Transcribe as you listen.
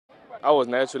I was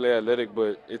naturally athletic,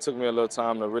 but it took me a little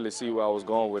time to really see where I was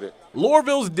going with it.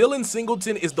 Loreauville's Dylan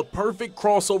Singleton is the perfect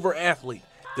crossover athlete.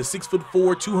 The 6'4",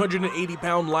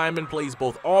 280-pound lineman plays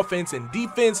both offense and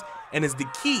defense and is the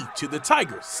key to the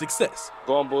Tigers' success.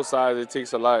 Going both sides, it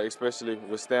takes a lot, especially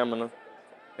with stamina.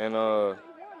 And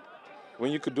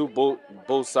when you could do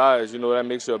both sides, you know, that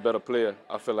makes you a better player,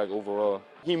 I feel like, overall.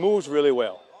 He moves really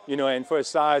well, you know, and for his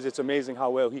size, it's amazing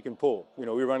how well he can pull. You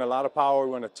know, we run a lot of power,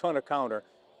 we run a ton of counter,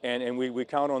 and we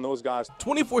count on those guys.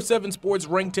 24/7 Sports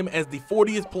ranked him as the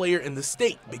 40th player in the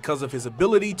state because of his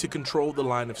ability to control the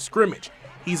line of scrimmage.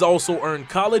 He's also earned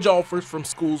college offers from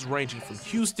schools ranging from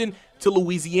Houston to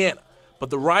Louisiana. But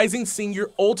the rising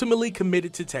senior ultimately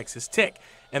committed to Texas Tech,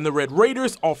 and the Red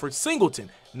Raiders offered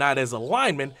Singleton not as a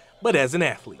lineman, but as an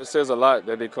athlete. It says a lot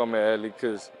that they call me an athlete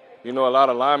because, you know, a lot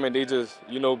of linemen, they just,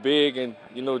 you know, big and,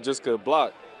 you know, just could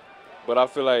block. But I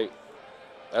feel like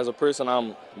as a person,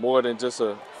 I'm more than just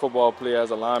a football player as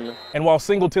a lineman. And while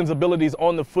Singleton's abilities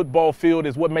on the football field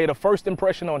is what made a first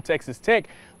impression on Texas Tech,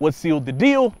 what sealed the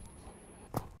deal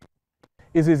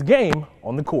is his game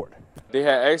on the court. They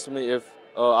had asked me if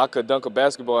I could dunk a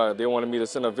basketball. They wanted me to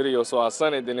send a video, so I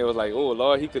sent it. Then it was like, oh,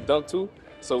 Lord, he could dunk too?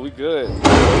 So we good.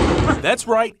 That's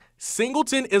right.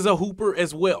 Singleton is a hooper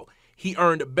as well. He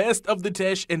earned best of the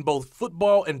test in both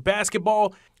football and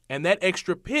basketball, and that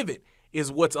extra pivot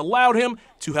is what's allowed him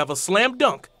to have a slam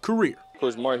dunk career.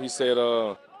 Coach Mark, he said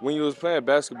when you was playing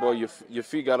basketball, your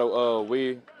feet got to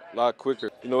weigh a lot quicker.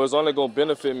 You know, it's only going to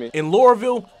benefit me. In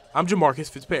Loreauville, I'm Jamarcus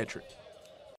Fitzpatrick.